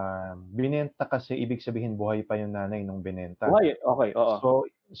 binenta kasi, ibig sabihin buhay pa yung nanay nung binenta. Buhay, okay, oo.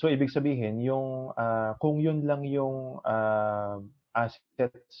 So ibig sabihin, kung yun lang yung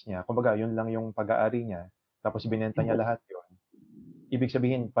assets niya, kumbaga yun lang yung pag-aari niya, tapos binenta niya lahat yun, ibig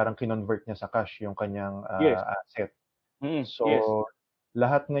sabihin parang kinonvert niya sa cash yung kanyang asset. So,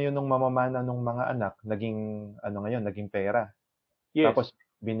 lahat ngayon ng mamamana ng mga anak, naging pera. Yes. Tapos,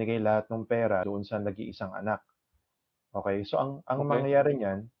 binigay lahat ng pera doon sa nag-iisang anak. Okay? So, ang mangyayari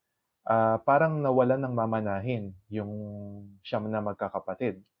niyan, parang nawalan ng mamanahin yung siyam na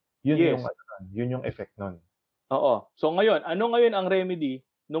magkakapatid. Yun yung effect nun. Oo. So, ngayon, ano ngayon ang remedy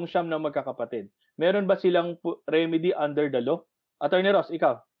nung siyam na magkakapatid? Meron ba silang remedy under the law? Attorney Ross,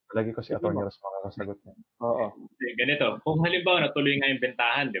 ikaw. Lagi ko si Attorney Ross makakasagot niya. Oo. Ganito, kung halimbawa natuloy nga yung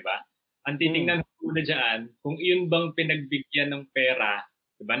bentahan, di ba? Ang titingnan ko na dyan, kung iyon bang pinagbigyan ng pera,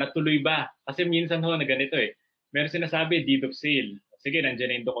 di ba? Natuloy ba? Kasi minsan na ganito eh. Meron sinasabi, deed of sale. Sige, nandiyan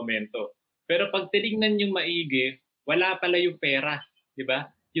na yung dokumento. Pero pag tinignan yung maigi, wala pala yung pera. Di ba?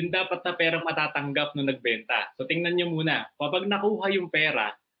 Yung dapat na perang matatanggap nung nagbenta. So tingnan nyo muna, kapag nakuha yung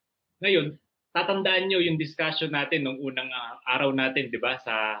pera, ngayon, tatandaan nyo yung discussion natin nung unang araw natin, di ba,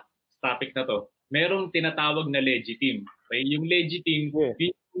 sa topic na to. Merong tinatawag na legitim. Okay? Yung legitim,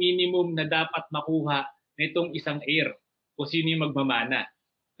 yung minimum na dapat makuha na itong isang heir kung sino yung magmamana.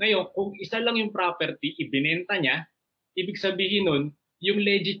 Ngayon, kung isa lang yung property, ibinenta niya, ibig sabihin nun, yung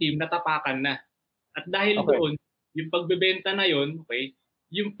legitim natapakan na. At dahil doon, yung pagbebenta na yun, okay,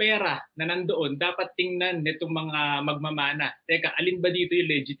 yung pera na nandoon, dapat tingnan nitong mga magmamana. Teka, alin ba dito yung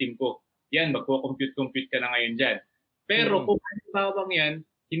legitim ko? Yan, magko-compute ka na ngayon dyan. Pero kung halimbawang yan,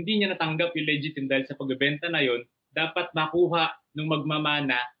 hindi niya natanggap yung legitim dahil sa pagbebenta na yon, dapat makuha ng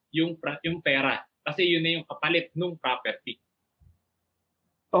magmamana yung pera. Kasi yun na yung kapalit ng property.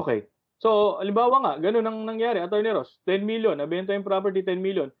 Okay. So, halimbawa nga, ganun ang nangyari. Attorney Ross, 10 million, nabenta yung property, 10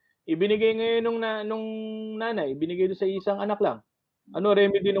 million. Ibinigay ngayon nung nanay, ibinigay doon sa isang anak lang. Ano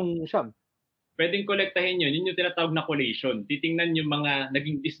remedy nung siyam? Pwedeng kolektahin yun. Yun yung tinatawag na collation. Titingnan yung mga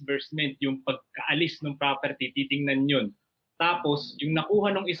naging disbursement, yung pagkaalis ng property, titingnan yun. Tapos, yung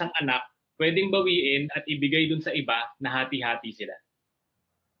nakuha ng isang anak, pwedeng bawiin at ibigay dun sa iba na hati-hati sila.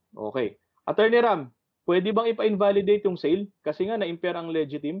 Okay. Attorney Ram, pwede bang ipa-invalidate yung sale? Kasi nga na-impair ang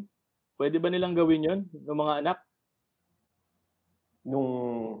legitim. Pwede ba nilang gawin yun ng mga anak?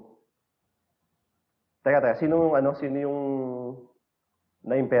 Teka, sino yung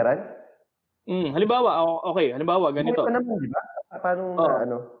Na imperan? Halimbawa, okay, halimbawa ganito. Ito naman, di ba? Paano na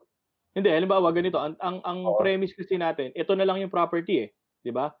ano? Hindi, halimbawa ganito, ang premise kasi natin, ito na lang yung property di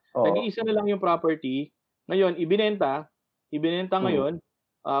ba? Nag-iisa na lang yung property. Ngayon, ibinenta ngayon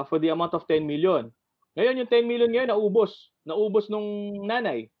for the amount of 10 million. Ngayon, yung 10 million ngayon naubos nung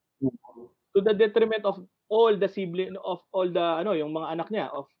nanay. To the detriment of all the sibling of all the yung mga anak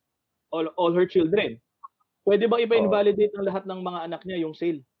niya, of all her children. Pwede bang ipa-invalidate ng lahat ng mga anak niya yung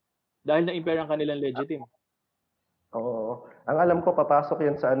sale? Dahil na-impair ang kanilang legitim. Oo. Ang alam ko, papasok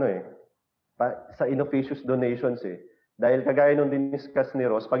yan sa sa inofficious donations Dahil kagaya nung diniscuss ni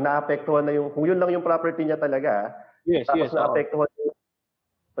Ross, pag naapektuhan na kung yun lang yung property niya talaga, tapos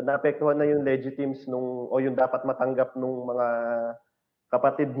naapektuhan na yung legitims o yung dapat matanggap nung mga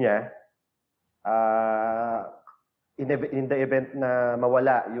kapatid niya, in the event na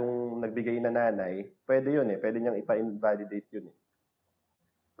mawala yung nagbigay na nanay, pwede yun pwede niyang ipa-invalidate yun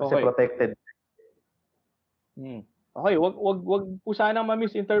Kasi protected. Okay, wag po sanang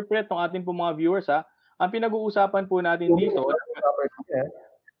ma-misinterpret ng ating po mga viewers Ang pinag-uusapan po natin dito,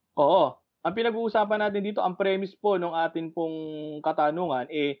 ang pinag-uusapan natin dito, ang premise po ng ating pong katanungan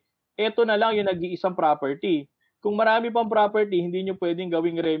eto na lang yung nag-iisang property. Kung marami pang property, hindi nyo pwedeng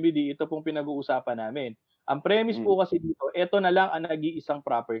gawing remedy, ito pong pinag-uusapan namin. Ang premise po kasi dito, eto na lang ang nag-iisang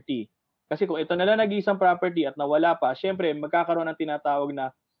property. Kasi kung ito na lang nag-iisang property at nawala pa, syempre magkakaroon ng tinatawag na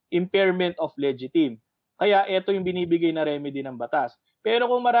impairment of legitime. Kaya ito yung binibigay na remedy ng batas. Pero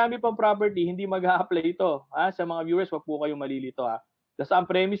kung marami pang property, hindi mag-a-apply ito. Sa mga viewers, wag po kayong malilito. Kasi ang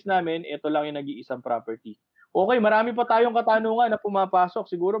premise namin, ito lang yung nag-iisang property. Okay, marami pa tayong katanungan na pumapasok.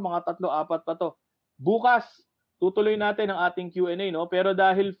 Siguro mga 3-4 pa to. Bukas, tutuloy natin ang ating Q&A. Pero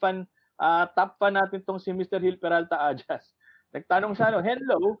dahil top fan natin tong si Mr. Hill Peralta Ajas. Nagtanong siya,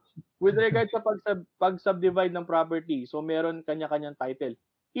 hello, with regard sa pag-subdivide ng property. So meron kanya-kanyang title.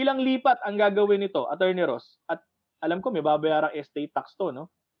 Ilang lipat ang gagawin nito, Attorney Ross? At alam ko may babayarang estate tax to,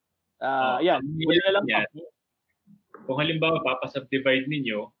 no? Yan. Huli na lang. Kung halimbawa papasubdivide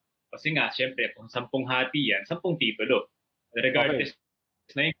ninyo, kasi nga, syempre, kung 10 hati yan, 10 titulo. Regardless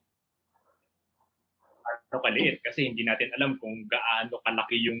na yun, kaliit kasi hindi natin alam kung gaano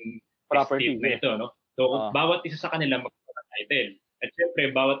kalaki yung property estate na ito, no? So, bawat isa sa kanila magkaka-title. At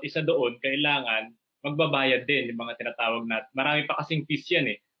syempre, bawat isa doon, kailangan magbabayad din yung mga tinatawag na, marami pa kasing fees yan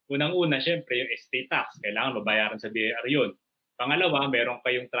Unang-una, syempre, yung estate tax, kailangan mabayaran sa BIR yun. Pangalawa, meron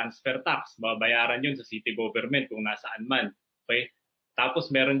kayong transfer tax, mababayaran yun sa city government kung nasaan man. Okay?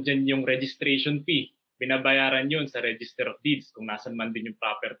 Tapos meron dyan yung registration fee, binabayaran yun sa Register of Deeds kung nasan man din yung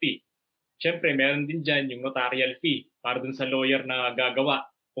property. Syempre, meron din dyan yung notarial fee para dun sa lawyer na gagawa.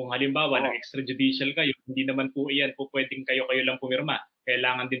 Kung halimbawa, nag-extrajudicial kayo, hindi naman po iyan po pwedeng kayo lang pumirma.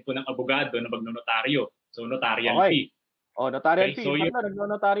 Kailangan din po ng abogado na magnotaryo. So, notarial fee. Notarial fee. So,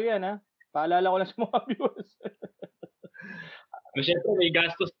 nagnotaryo yan, Paalala ko lang sa mga viewers. So, syempre, may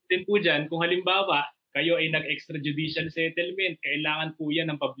gastos din po dyan. Kung halimbawa, kayo ay nag-extrajudicial settlement, kailangan po yan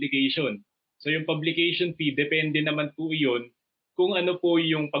ng publication. So, yung publication fee, depende naman po yun kung ano po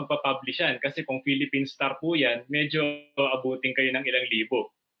yung pagpapublishan. Kasi kung Philippine Star po yan, medyo abutin kayo ng ilang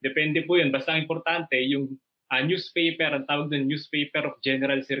libo. Depende po yun. Basta ang importante, yung newspaper, ang tawag doon, newspaper of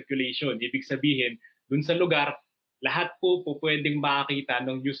general circulation. Ibig sabihin, dun sa lugar, lahat po pwedeng makakita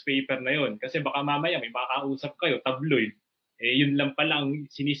ng newspaper na yun. Kasi baka mamaya may makakausap kayo, tabloid. Yun lang pala ang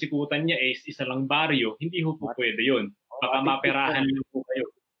sinisikutan niya isa lang baryo. Hindi po pwede yun. Baka maperahan lang po kayo.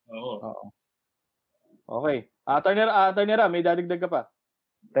 Oo. Okay. Attorney Ram, may dadagdag ka pa?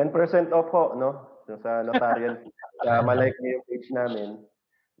 10% off ho, no? Sa notarial. Ma-like niyo yung page namin.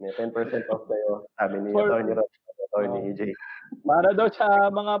 May 10% off kayo. Sabi ni Attorney Ram, Attorney EJ. Para daw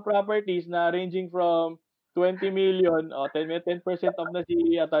sa mga properties na ranging from 20 million, 10% off na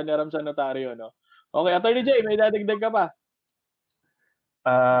si Attorney Ram sa notaryo, no? Okay, Attorney Jay, may dadagdag ka pa?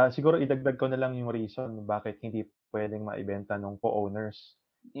 Siguro idagdag ko na lang yung reason bakit hindi pwedeng maibenta ng co-owners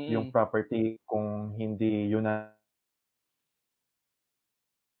yung property kung hindi yun na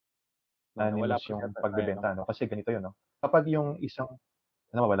unanimous yung pagbebenta, no? Kasi ganito yun, no? Kapag yung isang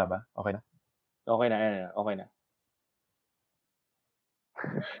nawawala ba? Okay na? Okay na. Okay na.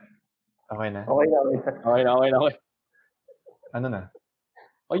 Ano na?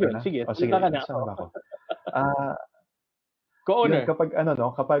 Yun, sige. Sige, saan ba ako? Co-owner. Yun,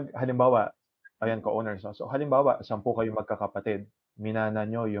 kapag halimbawa, co-owners. No? So halimbawa, 10 kayo magkakapatid, minana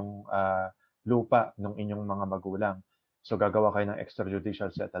nyo yung lupa ng inyong mga magulang. So gagawa kayo ng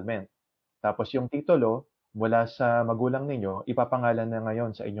extrajudicial settlement. Tapos yung titulo, mula sa magulang ninyo, ipapangalan na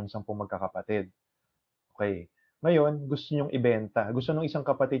ngayon sa inyong 10 magkakapatid. Okay. Ngayon, gusto ng isang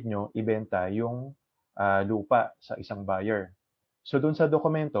kapatid nyo ibenta yung lupa sa isang buyer. So doon sa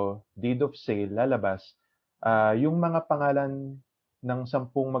dokumento, deed of sale, lalabas, yung mga pangalan ng 10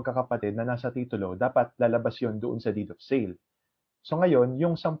 magkakapatid na nasa titulo, dapat lalabas yon doon sa deed of sale. So ngayon,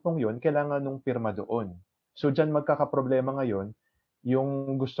 yung 10 yon kailangan nung pirma doon. So diyan magkakaproblema ngayon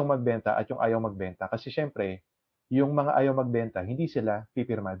yung gustong magbenta at yung ayaw magbenta. Kasi syempre, yung mga ayaw magbenta, hindi sila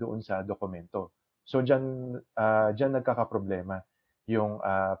pipirma doon sa dokumento. So diyan nagkakaproblema yung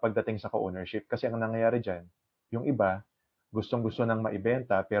pagdating sa co-ownership. Kasi ang nangyayari diyan, yung iba, gustong-gusto nang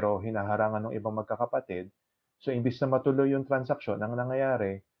maibenta pero hinaharangan ng ibang magkakapatid. So imbis na matuloy yung transaksyon, ang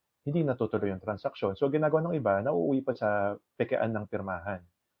nangyayari, hindi natutuloy yung transaksyon. So ginagawa ng iba, nauuwi pa sa pekean ng pirmahan.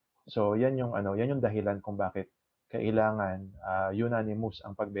 So yan yung yan yung dahilan kung bakit kailangan unanimous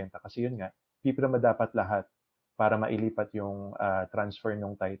ang pagbenta kasi yun nga, pipirma dapat lahat para mailipat yung transfer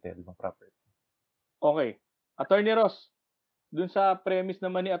ng title ng property. Okay. Attorney Ross, dun sa premise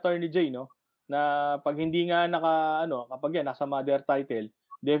naman ni Attorney Jay, no, na pag hindi nga kapag yan nasa mother title,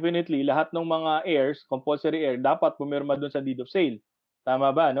 definitely lahat ng mga heirs, compulsory heir, dapat pumirma dun sa deed of sale.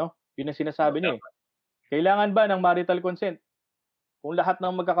 Tama ba, no? Yun ang sinasabi niya. Kailangan ba ng marital consent? Kung lahat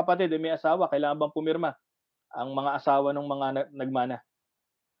ng magkakapatid ay may asawa, kailangan bang pumirma ang mga asawa ng mga nagmana?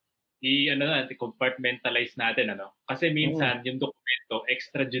 Compartmentalize natin, Kasi minsan, yung dokumento,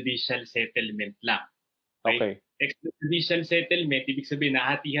 extrajudicial settlement lang. Okay. Extrajudicial settlement, ibig sabihin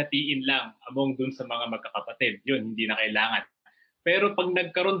na hati-hatiin lang among dun sa mga magkakapatid. Yun, hindi na kailangan. Pero pag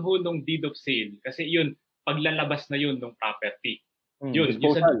nagkaroon ho ng deed of sale, kasi yun, paglalabas na yun ng property. Yun,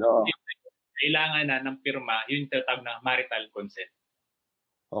 disposal, kailangan na ng pirma, yun yung tatawag na marital consent.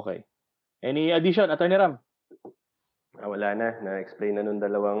 Okay. Any addition, Attorney Ram? Wala na. Na-explain na nung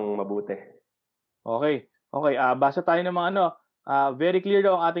dalawang mabuti. Okay. Basa tayo ng mga very clear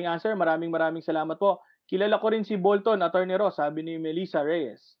daw ang ating answer. Maraming salamat po. Kilala ko rin si Bolton, Attorney Ross, sabi ni Melissa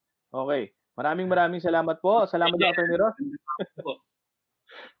Reyes. Okay. Maraming salamat po. Salamat daw, Attorney Ross.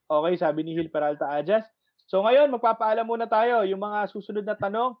 Okay, sabi ni Hil Peralta Ajas. So ngayon, magpapaalam muna tayo. Yung mga susunod na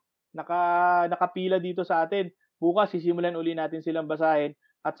tanong, nakapila dito sa atin. Bukas, sisimulan uli natin silang basahin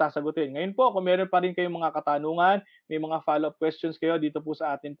at sasagutin. Ngayon po, kung meron pa rin kayong mga katanungan, may mga follow-up questions kayo dito po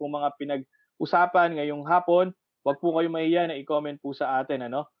sa atin po mga pinag-usapan ngayong hapon, wag po kayo mahiya na i-comment po sa atin.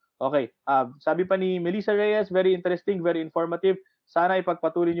 Okay, sabi pa ni Melissa Reyes, very interesting, very informative. Sana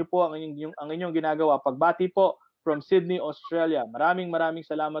ipagpatuloy niyo po ang inyong ginagawa. Pagbati po from Sydney, Australia. Maraming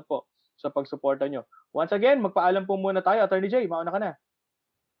salamat po sa pagsuporta niyo. Once again, magpaalam po muna tayo. Attorney Jay, mauna ka na.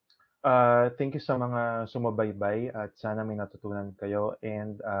 Thank you sa mga sumabaybay at sana may natutunan kayo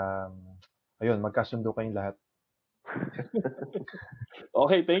and ayun, magkasundo kayong lahat.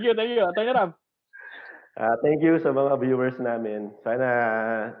 Okay, thank you. Attorney Ram. Thank you sa mga viewers namin. Sana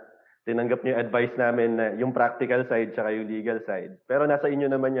tinanggap niyo yung advice namin na yung practical side tsaka yung legal side. Pero nasa inyo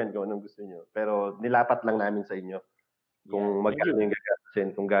naman yan kung anong gusto niyo. Pero nilapat lang namin sa inyo kung magkano yung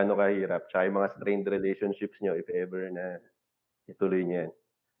gagastusin, kung gaano kahirap, tsaka yung mga strained relationships niyo if ever na ituloy niyo yan.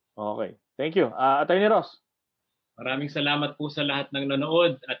 Okay. Thank you. Attorney Ross. Maraming salamat po sa lahat ng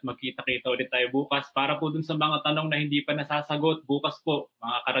nanood at magkita-kita ulit tayo bukas para po dun sa mga tanong na hindi pa nasasagot. Bukas po,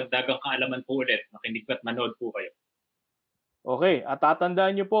 mga karagdagang kaalaman po ulit. Makinig at manood po kayo. Okay. At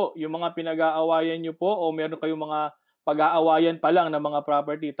tatandaan nyo po, yung mga pinag-aawayan nyo po o meron kayong mga pag-aawayan pa lang ng mga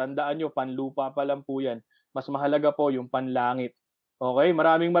property, tandaan nyo, panlupa pa lang po yan. Mas mahalaga po yung panlangit. Okay.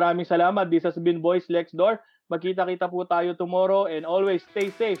 Maraming salamat. This has been Boys Next Door. Magkita-kita po tayo tomorrow and always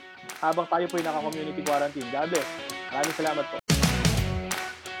stay safe habang tayo po ay naka-community quarantine. God bless. Maraming salamat po.